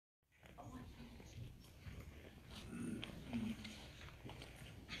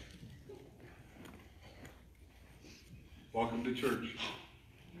welcome to church.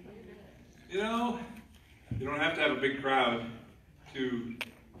 You know, you don't have to have a big crowd to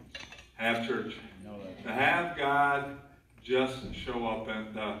have church. To have God just show up.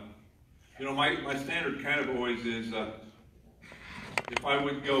 And, you know, my standard kind of always is, if I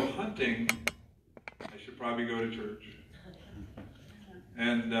would go hunting, I should probably go to church.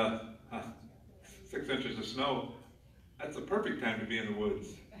 And 6 inches of snow, that's the perfect time to be in the woods.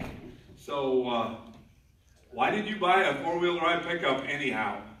 So, why did you buy a four-wheel drive pickup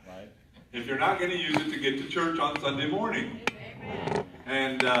anyhow? Right. If you're not going to use it to get to church on Sunday morning. Amen.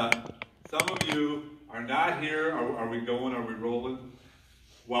 And some of you are not here. Are we going? Are we rolling?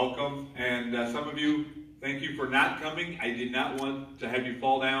 Welcome. And some of you, thank you for not coming. I did not want to have you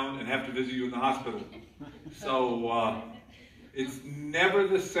fall down and have to visit you in the hospital. So it's never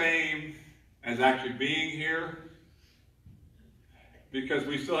the same as actually being here, because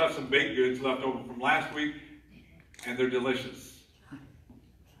we still have some baked goods left over from last week, and they're delicious.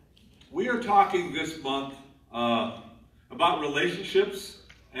 We are talking this month about relationships,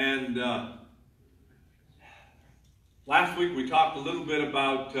 and last week we talked a little bit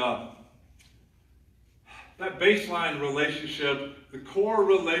about that baseline relationship, the core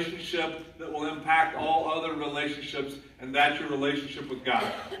relationship that will impact all other relationships, and that's your relationship with God.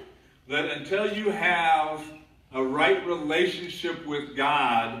 That until you have a right relationship with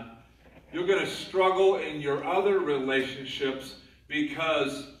God, you're going to struggle in your other relationships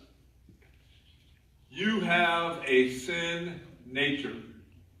because you have a sin nature.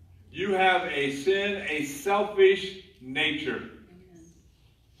 You have a sin, a selfish nature.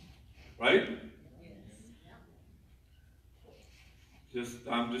 Right?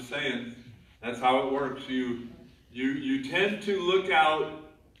 I'm just saying, that's how it works. You tend to look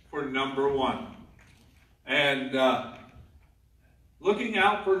out for number one. And looking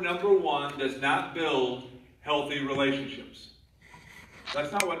out for number one does not build healthy relationships.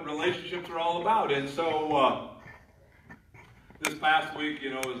 That's not what relationships are all about. And so this past week, you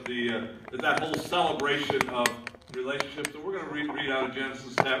know, is that whole celebration of relationships. So we're going to read out of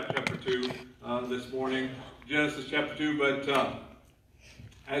Genesis chapter 2 this morning. Genesis chapter 2. But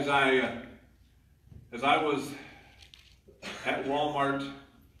as I was at Walmart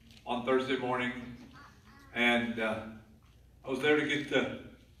on Thursday morning, and I was there to get the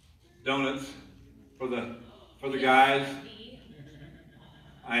donuts for the guys.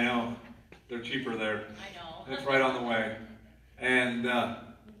 I know, they're cheaper there. I know. It's right on the way. And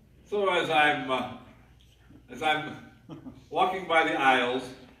so as I'm walking by the aisles,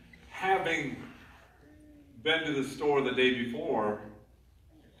 having been to the store the day before,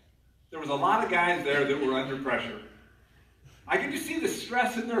 there was a lot of guys there that were under pressure. I could just see the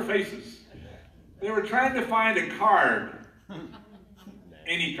stress in their faces. They were trying to find a card,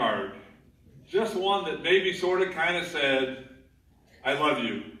 any card, just one that maybe sort of kind of said, I love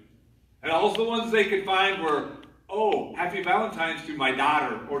you. And all the ones they could find were, oh, happy Valentine's to my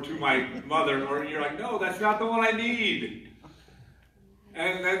daughter or to my mother. Or you're like, no, that's not the one I need.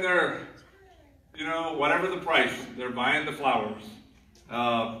 And then they're, you know, whatever the price, they're buying the flowers.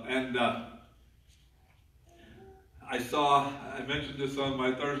 I mentioned this on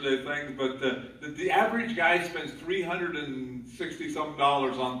my Thursday thing, but the average guy spends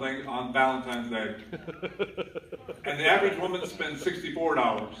 $360-something on Valentine's Day. And the average woman spends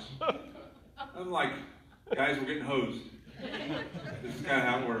 $64. I'm like, guys, we're getting hosed. This is kind of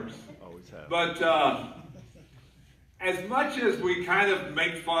how it works. Always have. But as much as we kind of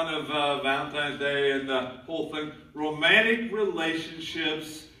make fun of Valentine's Day and the whole thing, romantic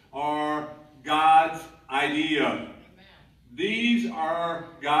relationships are God's idea. These are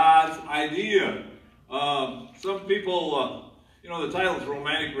God's idea. Some people, you know, the title is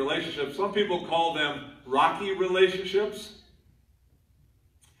romantic relationships. Some people call them rocky relationships.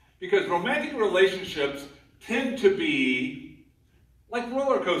 Because romantic relationships tend to be like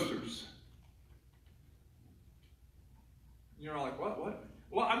roller coasters. You're like, what?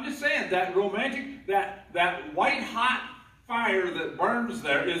 Well, I'm just saying that romantic, that white hot fire that burns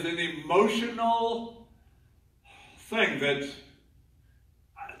there is an emotional thing that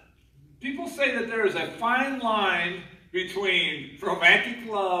people say that there is a fine line between romantic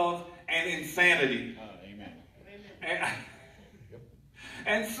love and insanity. Amen.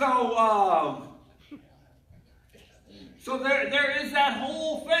 And so there is that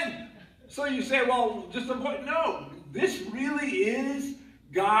whole thing. So you say, well, just a point. No, this really is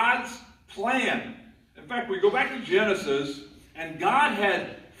God's plan. In fact, we go back to Genesis, and God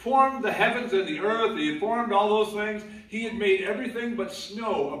had formed the heavens and the earth. He had formed all those things. He had made everything but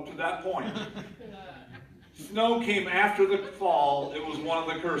snow up to that point. Snow came after the fall. It was one of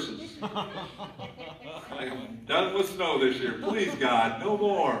the curses. I am done with snow this year. Please, God, no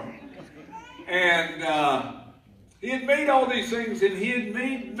more. And he had made all these things, and he had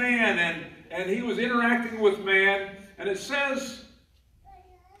made man, and he was interacting with man. And it says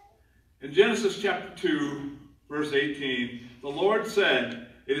in Genesis chapter 2, verse 18, the Lord said,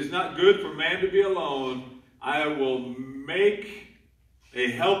 "It is not good for man to be alone. I will make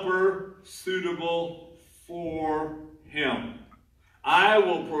a helper suitable for him." I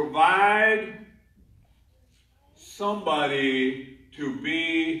will provide somebody to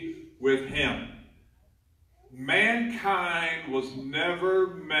be with him. Mankind was never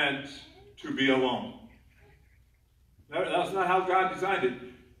meant to be alone. That's not how God designed it.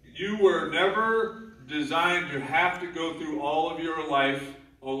 You were never designed to have to go through all of your life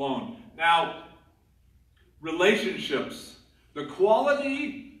alone. Now, relationships. The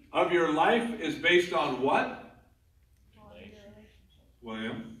quality of your life is based on what?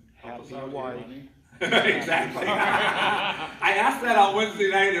 William? Happy wife. Exactly. I asked that on Wednesday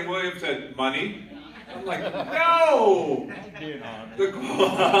night, and William said, money. I'm like, no! The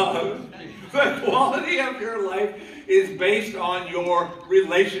quality of your life is based on your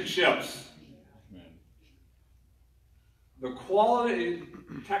relationships. The quality,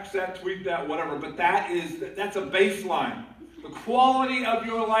 text that, tweet that, whatever, but that's a baseline. The quality of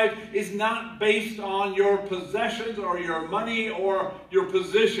your life is not based on your possessions or your money or your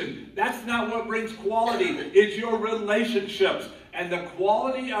position. That's not what brings quality. It's your relationships. And the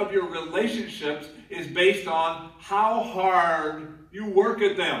quality of your relationships is based on how hard you work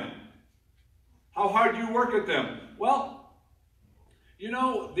at them. How hard you work at them. Well, you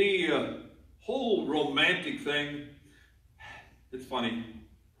know, the whole romantic thing, it's funny.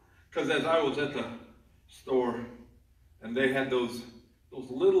 Because as I was at the store, and they had those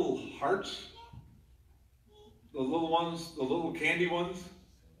little hearts, the little ones, the little candy ones.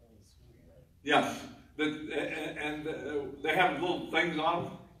 Yes. And they have little things on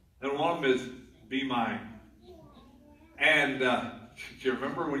them. And one of them is, "Be mine." And do you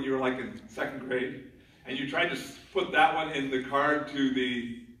remember when you were like in 2nd grade? And you tried to put that one in the card to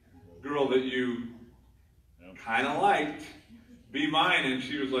the girl that you kind of liked. "Be mine." And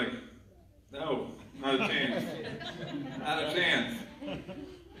she was like, "No. Not a chance. Not a chance."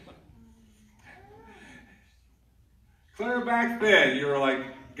 Clear back then, you were like,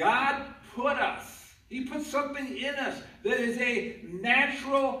 God put us. He put something in us that is a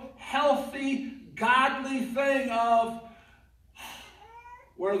natural, healthy, godly thing of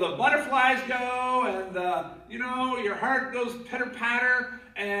where the butterflies go and, your heart goes pitter-patter.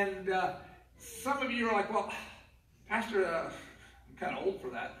 And some of you are like, "Well, Pastor, I'm kind of old for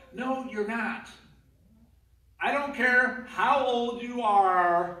that." No, you're not. I don't care how old you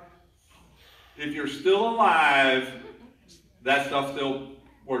are, if you're still alive, that stuff still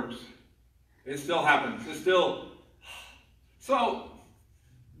works. It still happens. It's still... So,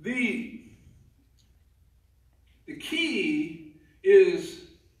 the key is,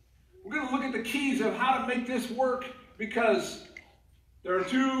 we're going to look at the keys of how to make this work, because there are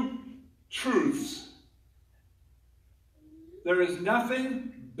two truths. There is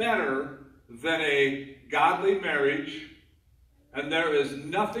nothing better than a godly marriage, and there is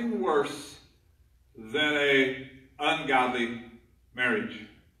nothing worse than an ungodly marriage.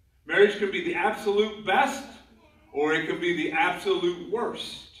 Marriage can be the absolute best, or it can be the absolute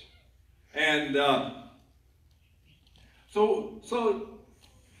worst. And so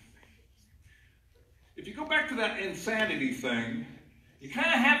if you go back to that insanity thing, you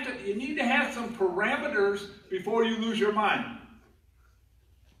kind of you need to have some parameters before you lose your mind.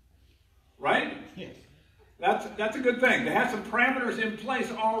 Right? Yes. That's a good thing, to have some parameters in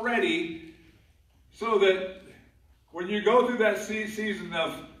place already, so that when you go through that season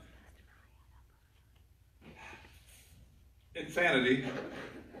of insanity,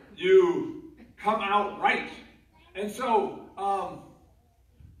 you come out right. And so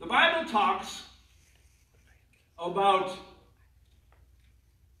the Bible talks about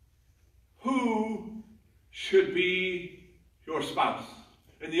who should be your spouse.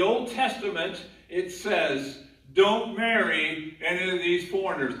 In the Old Testament, it says, don't marry any of these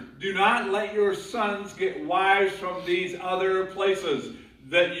foreigners. Do not let your sons get wives from these other places.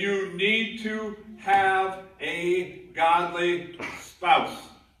 That you need to have a godly spouse.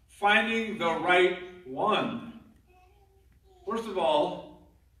 Finding the right one. First of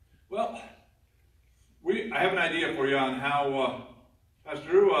all, well, I have an idea for you on how, Pastor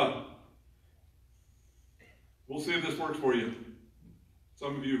Drew, we'll see if this works for you.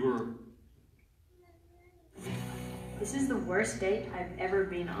 Some of you who are... This is the worst date I've ever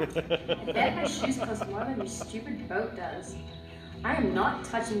been on. I bet my shoes cost more than your stupid boat does. I am not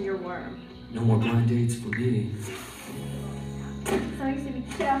touching your worm. No more blind dates for me. So you see me,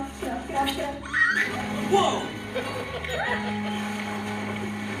 get out. Whoa!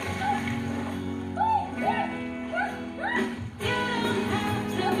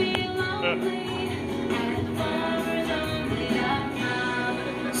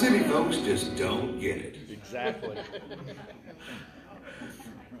 City folks just don't get it. Exactly.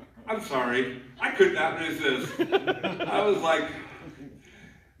 I'm sorry. I could not resist. I was like,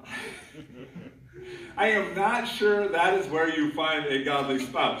 I am not sure that is where you find a godly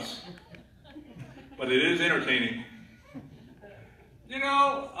spouse. But it is entertaining. You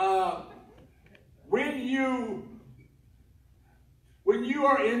know, when you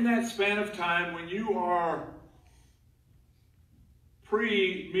are in that span of time, when you are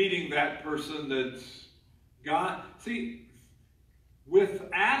pre-meeting that person that's God, see, with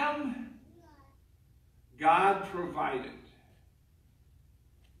Adam, God provided.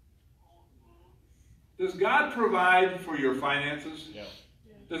 Does God provide for your finances? Yeah.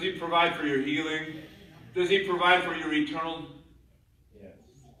 Does He provide for your healing? Does He provide for your eternal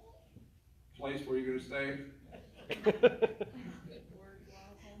place where you're going to stay?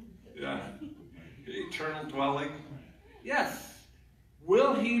 Yeah. Eternal dwelling? Yes.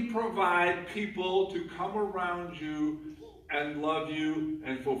 Will He provide people to come around you and love you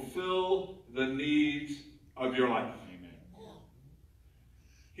and fulfill the needs of your life? Amen.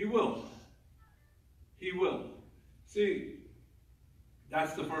 He will. He will. See,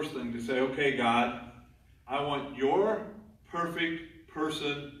 that's the first thing to say, okay, God, I want your perfect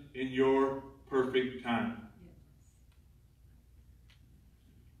person in your perfect time.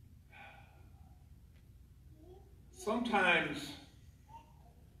 Sometimes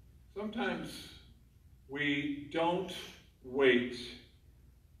we don't wait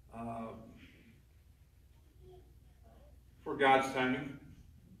for God's timing.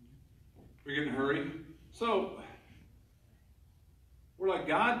 We get in a hurry. So we're like,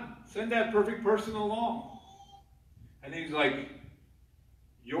 God, send that perfect person along. And He's like,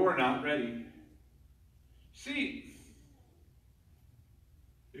 you're not ready. See,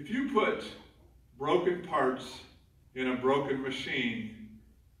 if you put broken parts in a broken machine,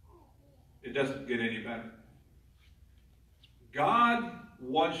 it doesn't get any better. God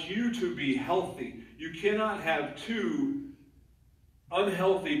wants you to be healthy. You cannot have two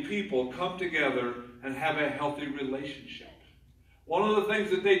unhealthy people come together and have a healthy relationship. One of the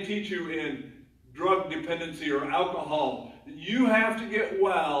things that they teach you in drug dependency or alcohol, you have to get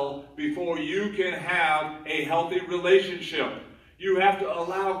well before you can have a healthy relationship. You have to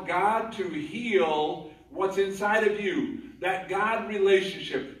allow God to heal what's inside of you. That God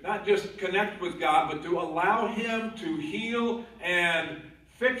relationship, not just connect with God, but to allow Him to heal and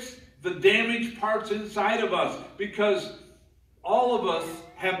fix the damaged parts inside of us. Because all of us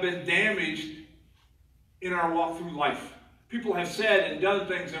have been damaged in our walk through life. People have said and done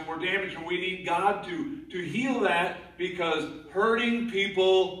things and we're damaged, and we need God to heal that, because hurting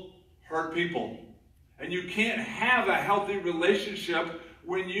people hurt people. And you can't have a healthy relationship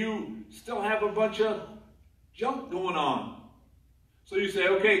when you still have a bunch of junk going on. So you say,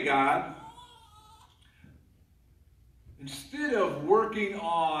 okay, God, instead of working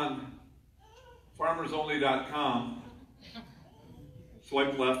on farmersonly.com,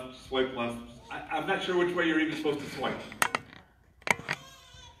 swipe left, swipe left. I'm not sure which way you're even supposed to swipe.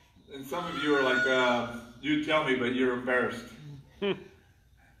 And some of you are like, you tell me, but you're embarrassed.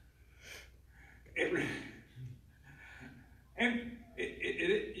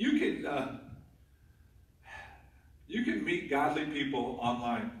 You can meet godly people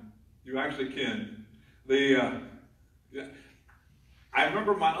online. You actually can. I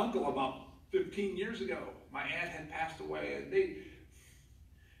remember my uncle about 15 years ago. My aunt had passed away, and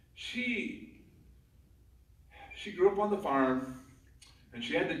she grew up on the farm, and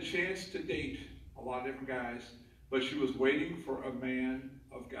she had the chance to date a lot of different guys, but she was waiting for a man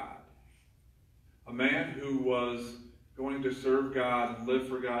of God. A man who was going to serve God and live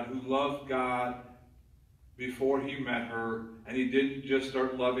for God, who loved God before he met her, and he didn't just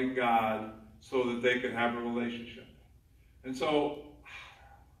start loving God so that they could have a relationship. And so,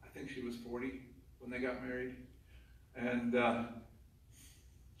 I think she was 40 when they got married, and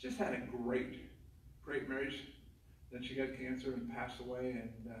just had a great marriage. Then she got cancer and passed away,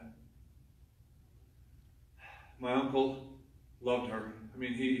 and my uncle loved her. I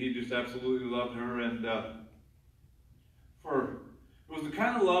mean, he just absolutely loved her, and it was the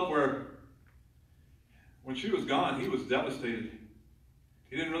kind of love where when she was gone, he was devastated.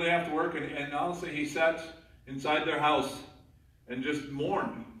 He didn't really have to work, and honestly, he sat inside their house and just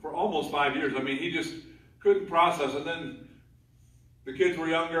mourned for almost 5 years. I mean, he just couldn't process. And then the kids were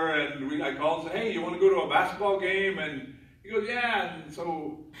younger, and I called and said, hey, you want to go to a basketball game? And he goes, yeah. And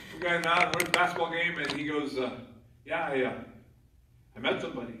so we're going out, we're at the basketball game, and he goes, yeah, I met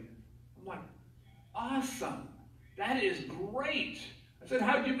somebody. I'm like, awesome. That is great. I said,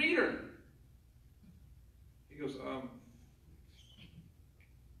 how'd you meet her? He goes,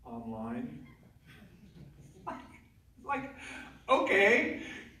 online. Like, okay.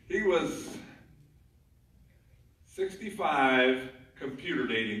 He was 65, computer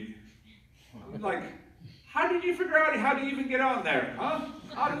dating. I'm like, how did you figure out how to even get on there? Huh?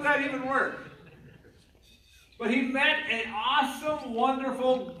 How did that even work? But he met an awesome,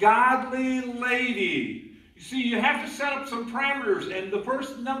 wonderful, godly lady. You see, you have to set up some parameters, and the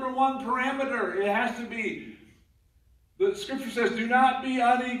first number one parameter, it has to be, the scripture says, do not be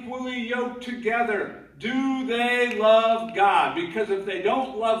unequally yoked together. Do they love God? Because if they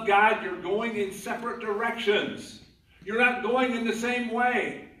don't love God, you're going in separate directions. You're not going in the same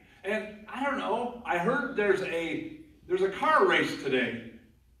way. And I don't know, I heard there's a car race today.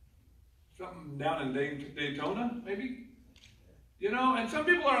 Something down in Daytona, maybe? You know, and some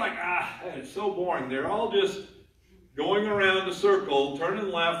people are like, that is so boring. They're all just going around a circle,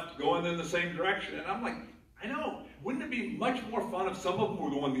 turning left, going in the same direction. And I'm like, I know. Wouldn't it be much more fun if some of them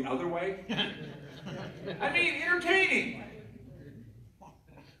were going the other way? I mean, entertaining.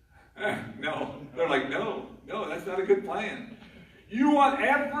 No. They're like, no, that's not a good plan. You want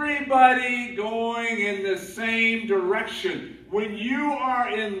everybody going in the same direction. When you are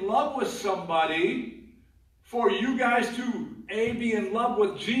in love with somebody, for you guys to be in love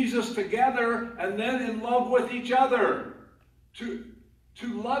with Jesus together and then in love with each other. To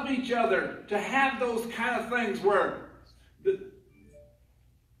love each other. To have those kind of things where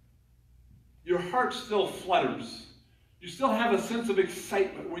your heart still flutters. You still have a sense of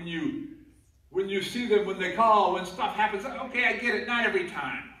excitement when you see them, when they call, when stuff happens. Okay, I get it, not every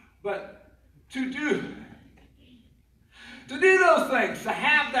time. But to do those things, to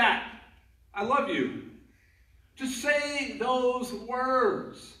have that, I love you. To say those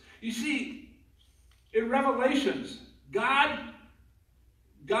words. You see, in Revelations, God's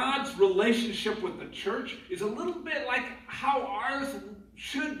relationship with the church is a little bit like how ours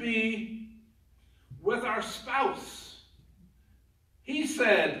should be with our spouse. He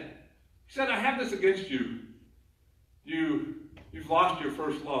said, I have this against you. You've lost your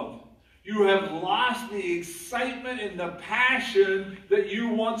first love. You have lost the excitement and the passion that you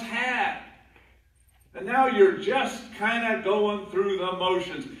once had. And now you're just kind of going through the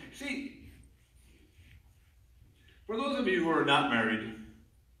motions. See, for those of you who are not married,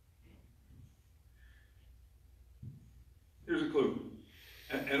 here's a clue.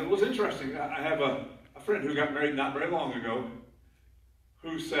 And it was interesting. I have a friend who got married not very long ago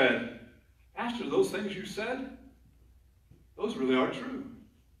who said, Pastor, those things you said, those really are true.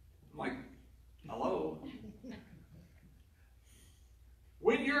 I'm like, hello?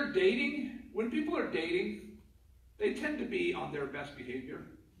 When you're dating, when people are dating, they tend to be on their best behavior.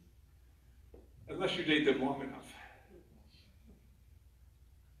 Unless you date them long enough.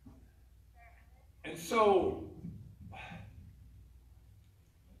 And so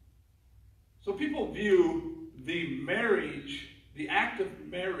people view the marriage, the act of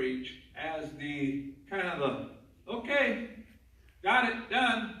marriage, as the kind of the, okay, got it,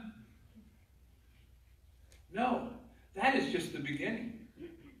 done. No, that is just the beginning.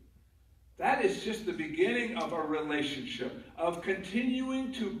 That is just the beginning of a relationship, of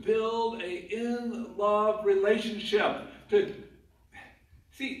continuing to build a in-love relationship.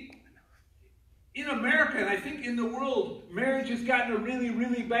 See, in America, and I think in the world, marriage has gotten a really,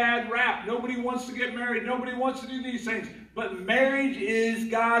 really bad rap. Nobody wants to get married. Nobody wants to do these things. But marriage is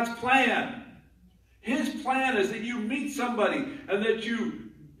God's plan. His plan is that you meet somebody and that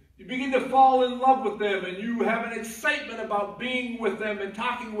you begin to fall in love with them and you have an excitement about being with them and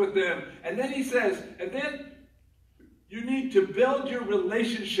talking with them. And then he says, and then you need to build your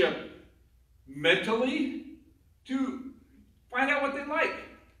relationship mentally to find out what they like.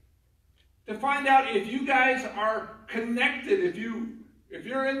 To find out if you guys are connected, if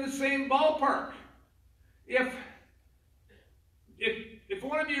you're in the same ballpark. If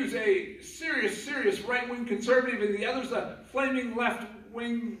one of you is a serious right-wing conservative and the other's a flaming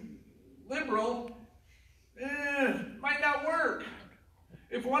left-wing liberal, might not work.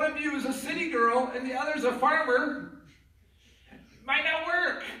 If one of you is a city girl and the other's a farmer, might not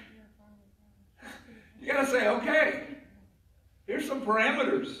work. You got to say, okay, here's some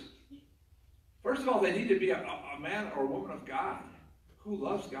parameters. First of all, they need to be a man or a woman of God who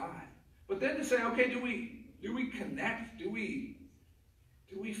loves God. But then to say, okay, do we connect? Do we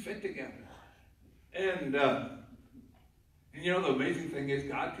fit together? And And you know, the amazing thing is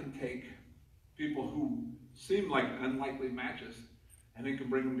God can take people who seem like unlikely matches and He can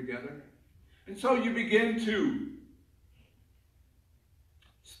bring them together. And so you begin to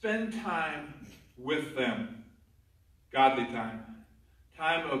spend time with them. Godly time.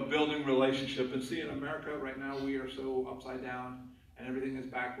 Time of building relationship. And see, in America right now, we are so upside down and everything is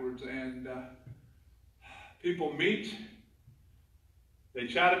backwards. And people meet, they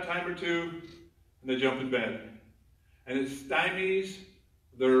chat a time or two, and they jump in bed. And it stymies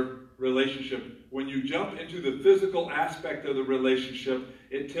their relationship. When you jump into the physical aspect of the relationship,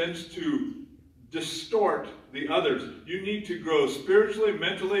 it tends to distort the others. You need to grow spiritually,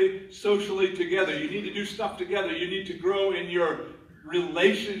 mentally, socially together. You need to do stuff together. You need to grow in your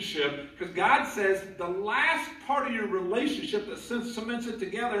relationship, because God says the last part of your relationship that cements it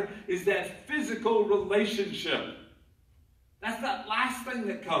together is that physical relationship. That's that last thing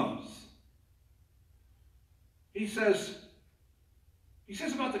that comes. He says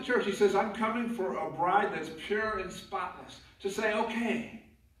about the church, He says, I'm coming for a bride that's pure and spotless. To say, okay,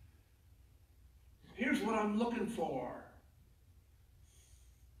 here's what I'm looking for.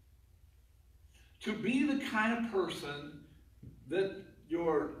 To be the kind of person that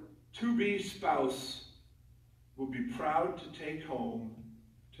your to-be spouse will be proud to take home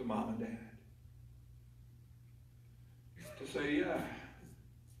to mom and dad. To say, yeah,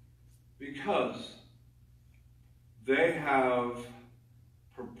 because they have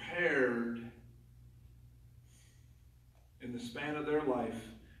prepared in the span of their life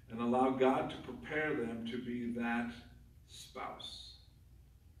and allowed God to prepare them to be that spouse,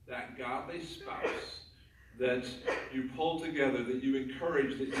 that godly spouse that you pull together, that you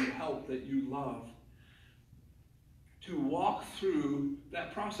encourage, that you help, that you love, to walk through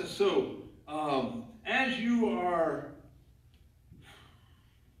that process. So, as you are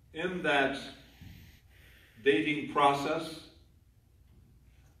in that dating process,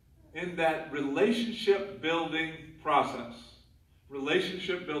 in that relationship building process,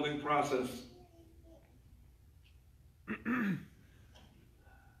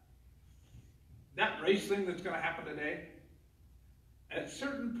 that race thing that's going to happen today, at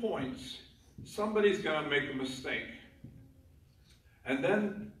certain points, somebody's going to make a mistake. And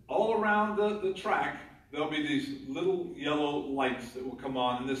then all around the track, there'll be these little yellow lights that will come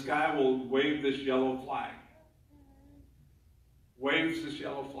on, and this guy will wave this yellow flag. Waves this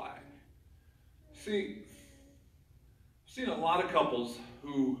yellow flag. See, I've seen a lot of couples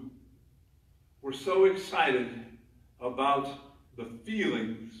who were so excited about the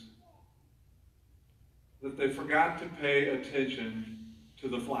feelings that they forgot to pay attention to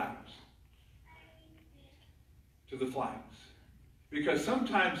the flags. To the flags. Because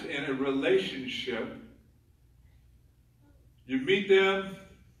sometimes in a relationship, you meet them,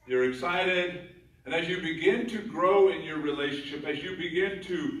 you're excited, and as you begin to grow in your relationship, as you begin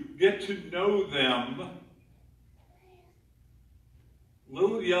to get to know them,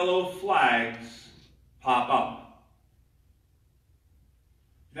 little yellow flags pop up.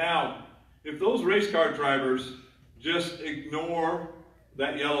 Now, if those race car drivers just ignore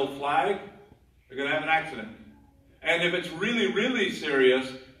that yellow flag, they're going to have an accident. And if it's really, really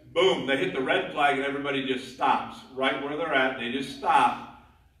serious, boom, they hit the red flag and everybody just stops right where they're at. They just stop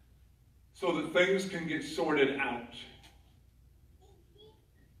so that things can get sorted out.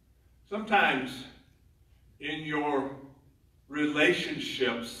 Sometimes in your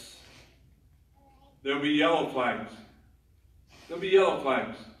relationships, there'll be yellow flags. There'll be yellow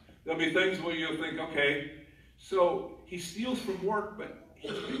flags. There'll be things where you'll think, okay, so he steals from work, but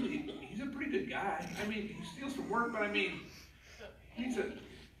he's a pretty good guy. I mean, he steals from work, but I mean, he's a,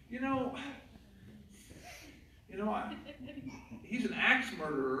 he's an axe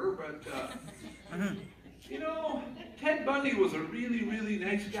murderer, but, Ted Bundy was a really, really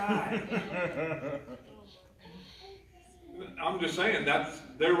nice guy. I'm just saying,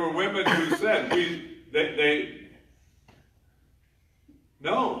 there were women who said,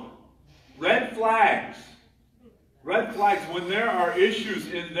 no, red flags. Red flags when there are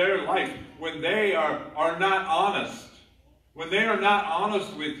issues in their life, when they are not honest. When they are not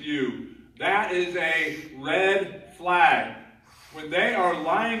honest with you, that is a red flag. When they are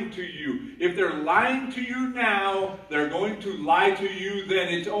lying to you, if they're lying to you now, they're going to lie to you then.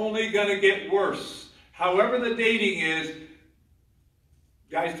 It's only going to get worse. However the dating is,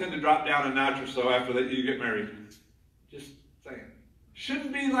 guys tend to drop down a notch or so after that you get married. Just saying.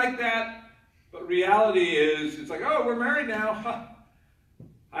 Shouldn't be like that, but reality is, it's like, oh, we're married now. Huh.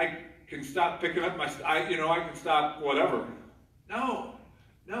 I can stop picking up I can stop whatever. No.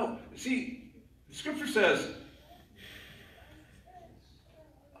 See, the scripture says,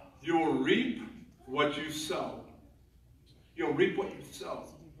 you will reap what you sow. you'll reap what you sow.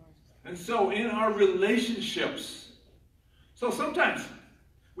 And so in our relationships, so sometimes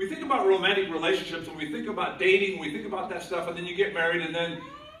we think about romantic relationships and we think about dating, we think about that stuff, and then you get married and then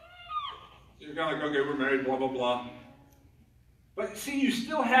you're kind of like, okay, we're married, blah, blah, blah. But see, you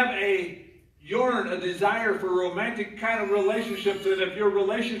still have a yearn, a desire for romantic kind of relationships, and if your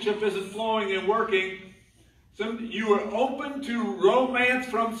relationship isn't flowing and working, you are open to romance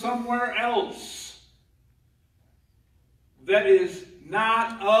from somewhere else that is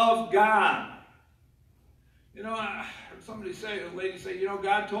not of God. You know, I heard somebody say, a lady say, you know,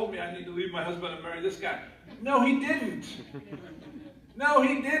 God told me I need to leave my husband and marry this guy. No, he didn't. No,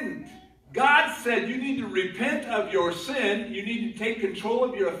 he didn't. God said you need to repent of your sin, you need to take control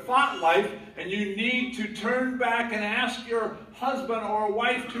of your thought life, and you need to turn back and ask your husband or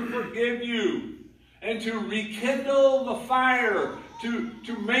wife to forgive you and to rekindle the fire,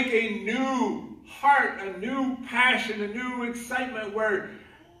 to make a new heart, a new passion, a new excitement where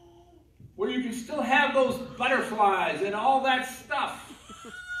you can still have those butterflies and all that stuff.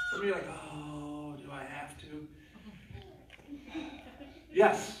 Some of you are like, oh, do I have to?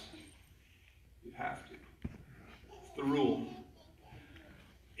 Yes. Have to. It's the rule.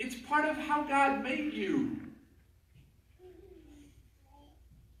 It's part of how God made you.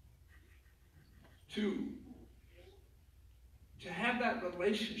 To have that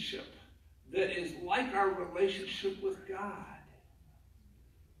relationship that is like our relationship with God.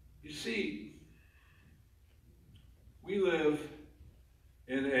 You see, we live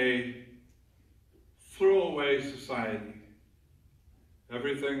in a throwaway society.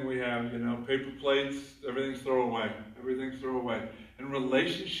 Everything we have, you know, paper plates, everything's throwaway. Everything's throwaway. And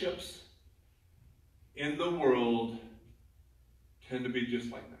relationships in the world tend to be just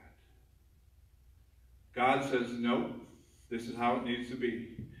like that. God says, no, this is how it needs to be.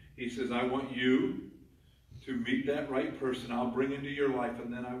 He says, I want you to meet that right person I'll bring into your life,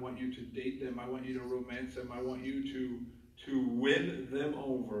 and then I want you to date them. I want you to romance them. I want you to win them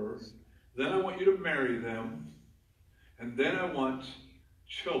over. Then I want you to marry them. And then I want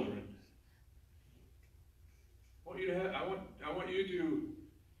children. I want you to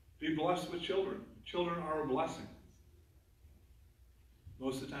be blessed with children. Children are a blessing.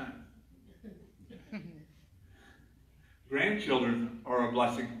 Most of the time. Grandchildren are a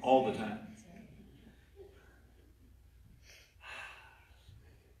blessing all the time.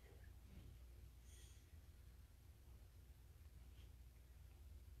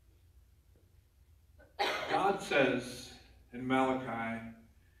 God says in Malachi,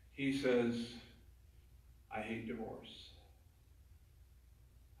 he says, I hate divorce.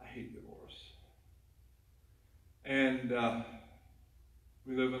 I hate divorce. And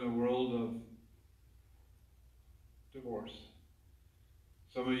we live in a world of divorce.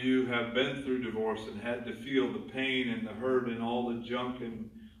 Some of you have been through divorce and had to feel the pain and the hurt and all the junk and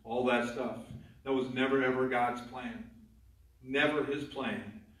all that stuff. That was never, ever God's plan. Never his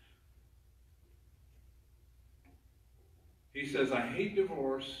plan. He says, I hate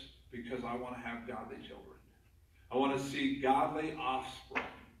divorce because I want to have godly children. I want to see godly offspring.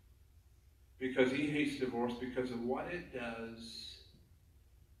 Because he hates divorce because of what it does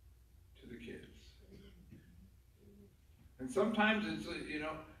to the kids. And sometimes it's, you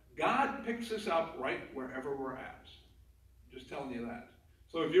know, God picks us up right wherever we're at. I'm just telling you that.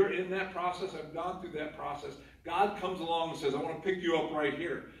 So if you're in that process, I've gone through that process, God comes along and says, I want to pick you up right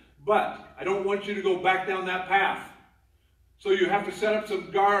here. But I don't want you to go back down that path. So you have to set up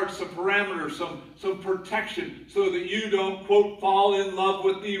some guards, some parameters, some protection so that you don't, quote, fall in love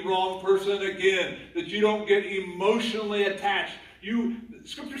with the wrong person again, that you don't get emotionally attached.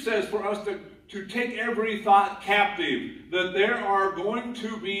 Scripture says for us to take every thought captive, that there are going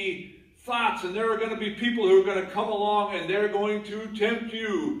to be thoughts and there are going to be people who are going to come along and they're going to tempt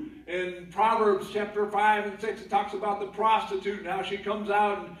you. In Proverbs chapter 5 and 6, it talks about the prostitute and how she comes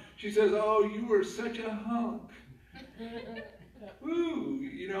out and she says, oh, you were such a hunk. Ooh,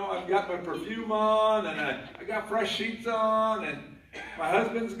 you know, I've got my perfume on and I got fresh sheets on and my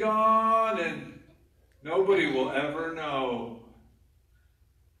husband's gone and nobody will ever know.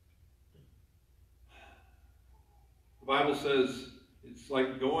 The Bible says it's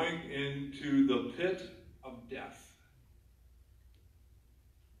like going into the pit of death.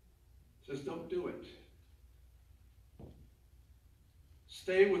 It says don't do it.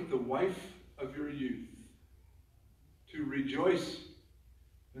 Stay with the wife of your youth. To rejoice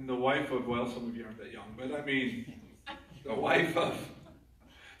in the wife of, well, some of you aren't that young, but I mean, the wife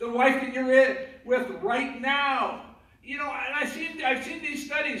that you're with right now. You know, and I've seen these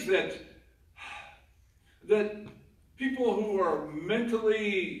studies that people who are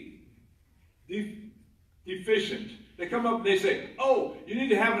mentally deficient, They come up and they say, oh, you need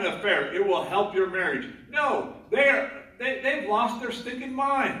to have an affair. It will help your marriage. No, they've lost their stinking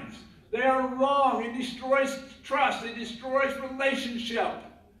minds. They are wrong. It destroys trust. It destroys relationship.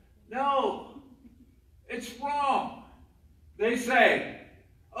 No, it's wrong. They say,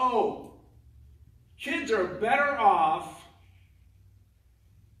 oh, kids are better off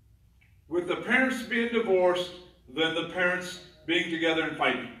with the parents being divorced than the parents being together and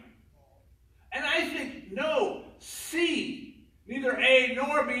fighting. And I think, no, C, neither A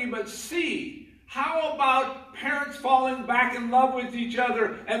nor B, but C. How about parents falling back in love with each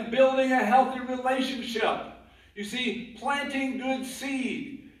other and building a healthy relationship? You see, planting good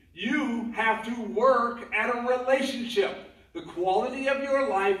seed. You have to work at a relationship. The quality of your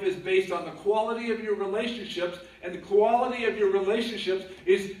life is based on the quality of your relationships, and the quality of your relationships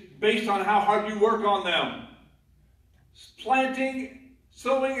is based on how hard you work on them. Planting,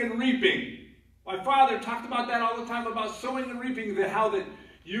 sowing, and reaping. My father talked about that all the time, about sowing and reaping, how that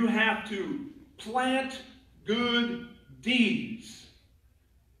you have to plant good deeds.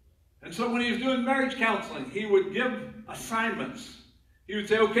 And so when he was doing marriage counseling, he would give assignments. He would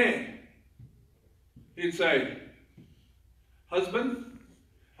say, okay. He'd say, husband,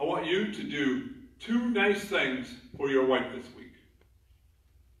 I want you to do 2 nice things for your wife this week.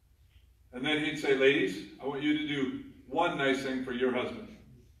 And then he'd say, ladies, I want you to do 1 nice thing for your husband.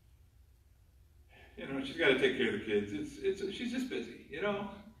 You know, she's got to take care of the kids. She's just busy, you know.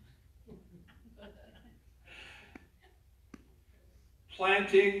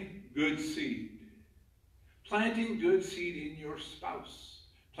 Planting good seed. Planting good seed in your spouse.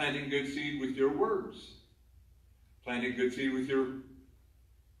 Planting good seed with your words. Planting good seed with your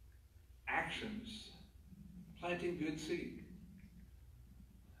actions. Planting good seed.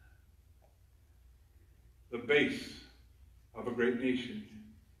 The base of a great nation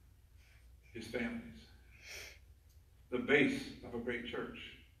is families. The base of a great church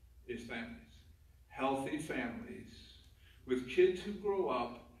is families. Healthy families with kids who grow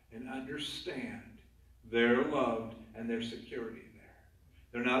up and understand they're loved and their security there.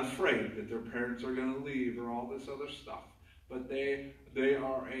 They're not afraid that their parents are going to leave or all this other stuff. But they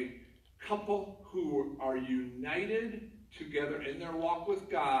are a couple who are united together in their walk with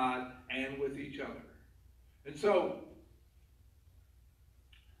God and with each other. And so,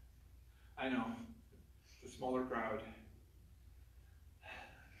 I know, it's a smaller crowd.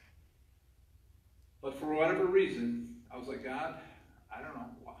 But for whatever reason, I was like, God, I don't know,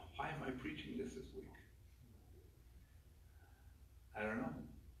 why am I preaching this week? I don't know,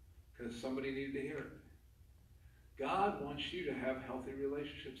 because somebody needed to hear it. God wants you to have healthy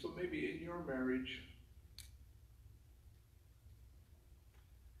relationships. So maybe in your marriage,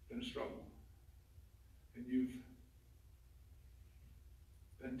 it's been a struggle. And you've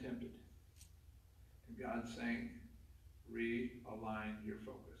been tempted. And God's saying, realign your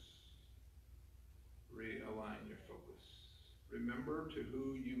focus. Realign your focus. Remember to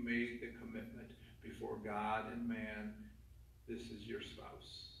who you made the commitment before God and man. This is your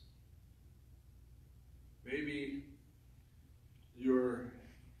spouse. Maybe you're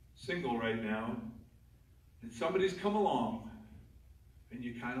single right now, and somebody's come along, and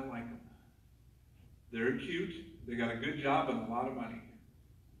you kind of like them. They're cute, they got a good job and a lot of money.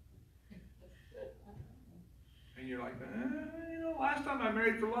 And you're like, last time I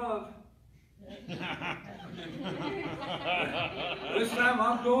married for love. This time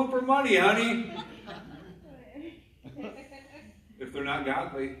I'm going for money, honey. If they're not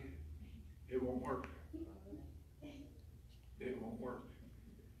godly, it won't work. It won't work.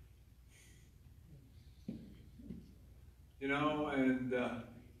 You know, and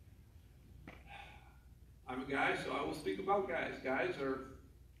I'm a guy, so I will speak about guys. Guys are,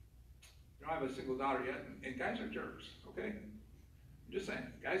 I have a single daughter yet, and guys are jerks, okay? I'm just saying,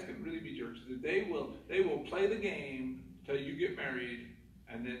 guys can really be jerks. They will play the game till you get married,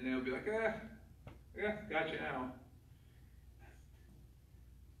 and then they'll be like, yeah, gotcha now.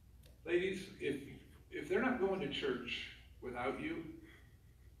 Ladies, if they're not going to church without you,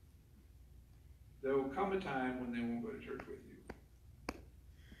 there will come a time when they won't go to church with you.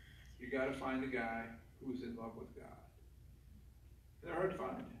 You got to find a guy who's in love with God. They're hard to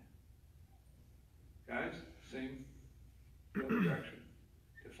find. Guys, same direction.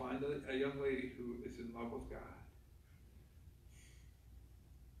 To find a young lady who is in love with God.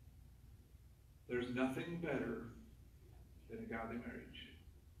 There's nothing better than a godly marriage.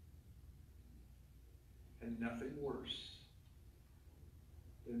 And nothing worse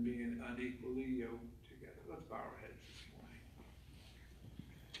than being unequally yoked together. Let's bow our heads this morning.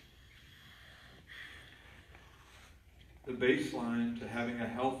 The baseline to having a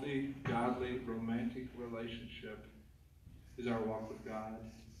healthy, godly, romantic relationship is our walk with God.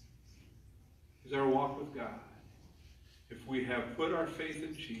 Is our walk with God. If we have put our faith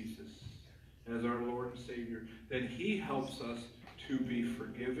in Jesus as our Lord and Savior, then He helps us to be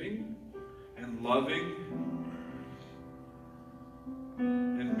forgiving and loving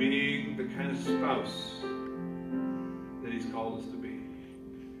and being the kind of spouse that He's called us to be.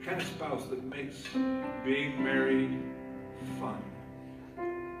 The kind of spouse that makes being married fun.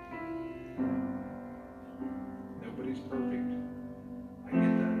 Nobody's perfect. I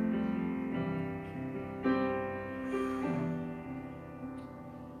get that.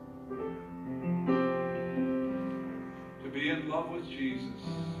 To be in love with Jesus.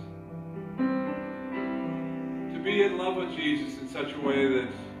 To be in love with Jesus in such a way that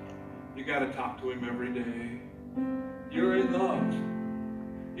you got to talk to Him every day. You're in love.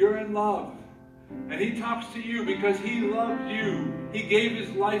 You're in love. And He talks to you because He loved you. He gave His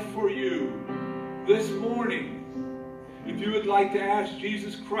life for you. This morning, if you would like to ask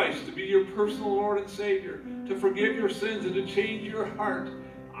Jesus Christ to be your personal Lord and Savior, to forgive your sins and to change your heart,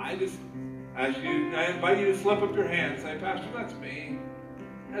 I invite you to slip up your hand and say, Pastor, that's me.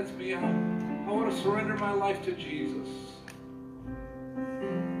 That's me. I want to surrender my life to Jesus.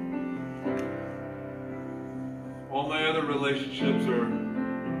 All my other relationships are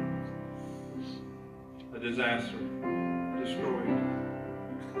a disaster, destroyed.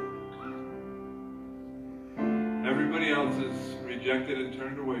 Everybody else is rejected and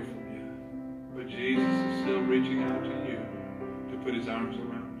turned away from you. But Jesus is still reaching out to you to put His arms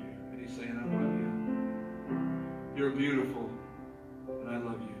around you. And He's saying, I love you. You're beautiful, and I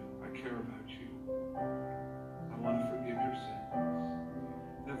love you. I care about you. I want to forgive your sins.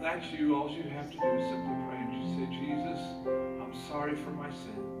 And if that's you, all you have to do is simply pray and just say, Jesus, I'm sorry for my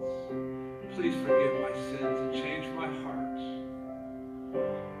sins. Please forgive my sins and change my heart.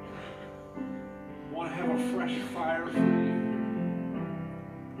 I want to have a fresh fire for you.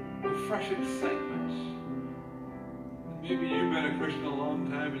 A fresh excitement. And maybe you've been a Christian a long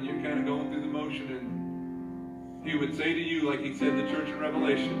time and you're kind of going through the motion, and He would say to you, like He said to the church in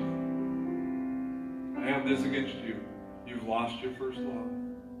Revelation, I have this against you. You've lost your first love.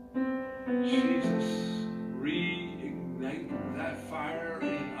 Jesus, reignite that fire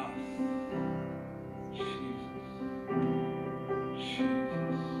in us. Jesus.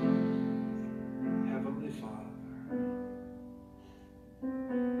 Jesus. Heavenly Father.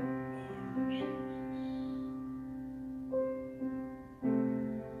 Lord Jesus.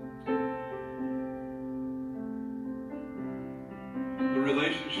 The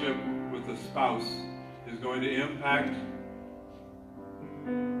relationship with the spouse is going to impact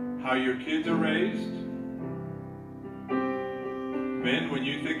how your kids are raised. Men, when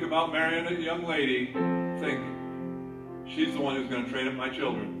you think about marrying a young lady, think, she's the one who's going to train up my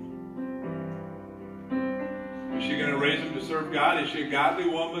children. Is she going to raise them to serve God? Is she a godly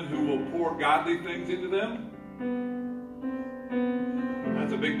woman who will pour godly things into them?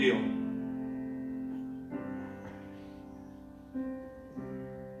 That's a big deal.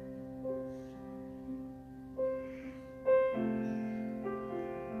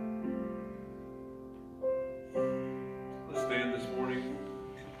 Let's stand this morning.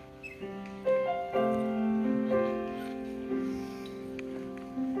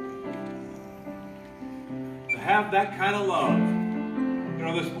 To have that kind of love. You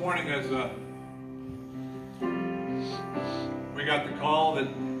know, this morning as we got the call that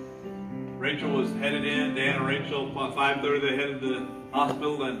Rachel was headed in, Dan and Rachel, about 5:30 they headed to the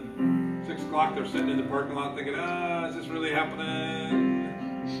hospital, and 6 o'clock they're sitting in the parking lot thinking, is this really happening?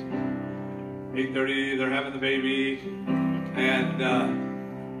 8:30 they're having the baby, and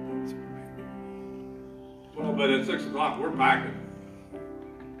well, but at 6 o'clock we're packing.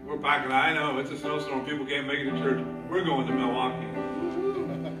 We're packing. I know it's a snowstorm. People can't make it to church. We're going to Milwaukee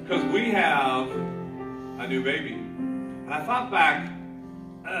because we have a new baby. And I thought back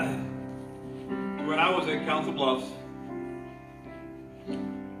to when I was at Council Bluffs,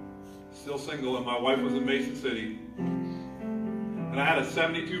 still single, and my wife was in Mason City, and I had a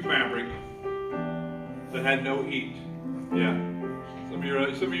 72 Maverick that had no heat. Yeah, some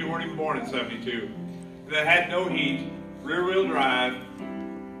of you weren't even born in 72. That had no heat, rear-wheel drive.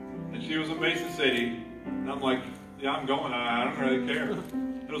 And she was in Mason City, and I'm like, yeah, I'm going. I don't really care.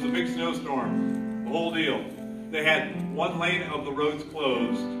 It was a big snowstorm, the whole deal. They had one lane of the roads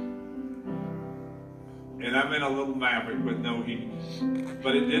closed, and I'm in a little Maverick with no heat.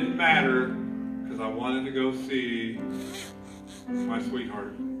 But it didn't matter, because I wanted to go see my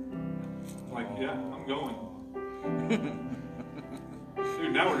sweetheart. I'm like, yeah, I'm going.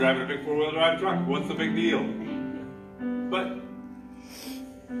 Dude, now we're driving a big four-wheel drive truck. What's the big deal? But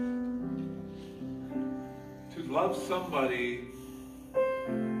love somebody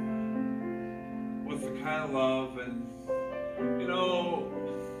with the kind of love, and you know,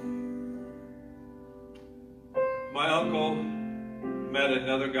 my uncle met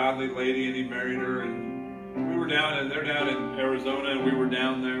another godly lady and he married her, and we were down, and they're down in Arizona, and we were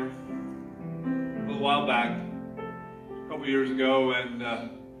down there a little while back, a couple years ago, and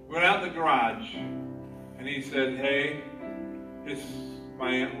we went out in the garage, and he said, hey, my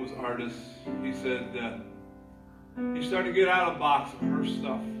aunt was artist. He said he started to get out a box of her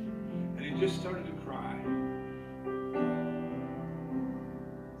stuff, and he just started to cry.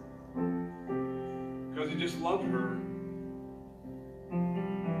 Because he just loved her.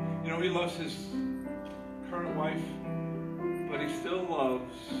 You know, he loves his current wife, but he still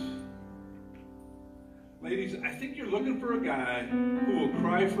loves. Ladies, I think you're looking for a guy who will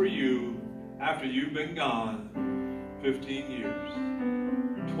cry for you after you've been gone 15 years,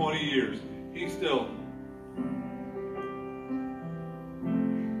 20 years. He's still.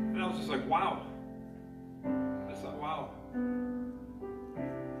 And I was just like, wow. I thought, wow.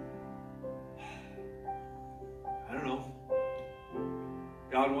 I don't know.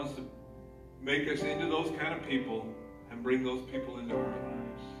 God wants to make us into those kind of people and bring those people into our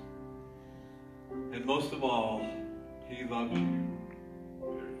lives. And most of all, He loves you.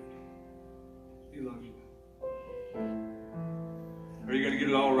 He loves you. Are you going to get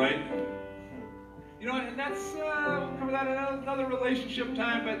it all right? You know, and that's, we'll cover that in another relationship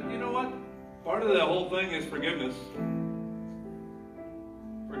time, but you know what? Part of the whole thing is forgiveness.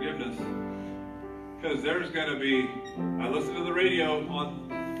 Forgiveness. Because there's going to be, I listened to the radio on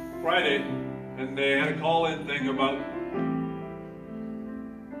Friday, and they had a call-in thing about,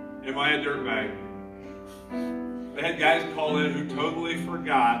 am I a dirtbag? They had guys call in who totally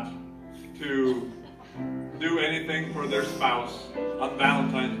forgot to do anything for their spouse on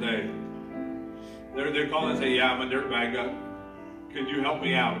Valentine's Day. They're calling and say, yeah, I'm a dirtbag. Could you help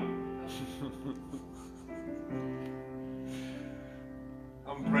me out?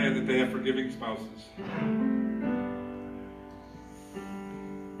 I'm praying that they have forgiving spouses.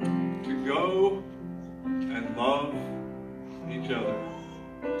 To go and love each other.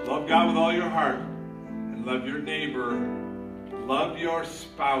 Love God with all your heart. And love your neighbor. Love your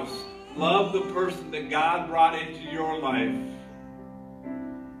spouse. Love the person that God brought into your life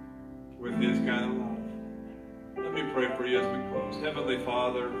with His kind of love. Let me pray for you as we close. Heavenly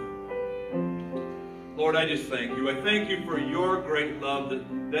Father, Lord, I just thank you. I thank you for your great love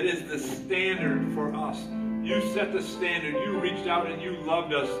that is the standard for us. You set the standard. You reached out and you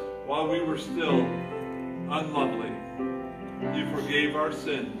loved us while we were still unlovely. You forgave our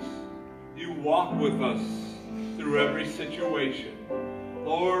sins. You walk with us through every situation.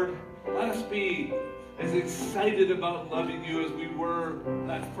 Lord, let us be as excited about loving you as we were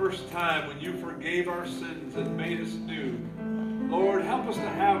that first time when you forgave our sins and made us new. Lord, help us to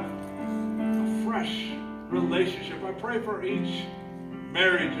have a fresh relationship. I pray for each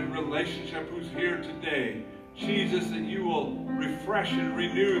marriage and relationship who's here today. Jesus, that you will refresh and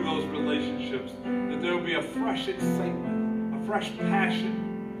renew those relationships, that there will be a fresh excitement, a fresh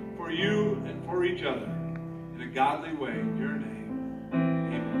passion for you and for each other in a godly way in your name.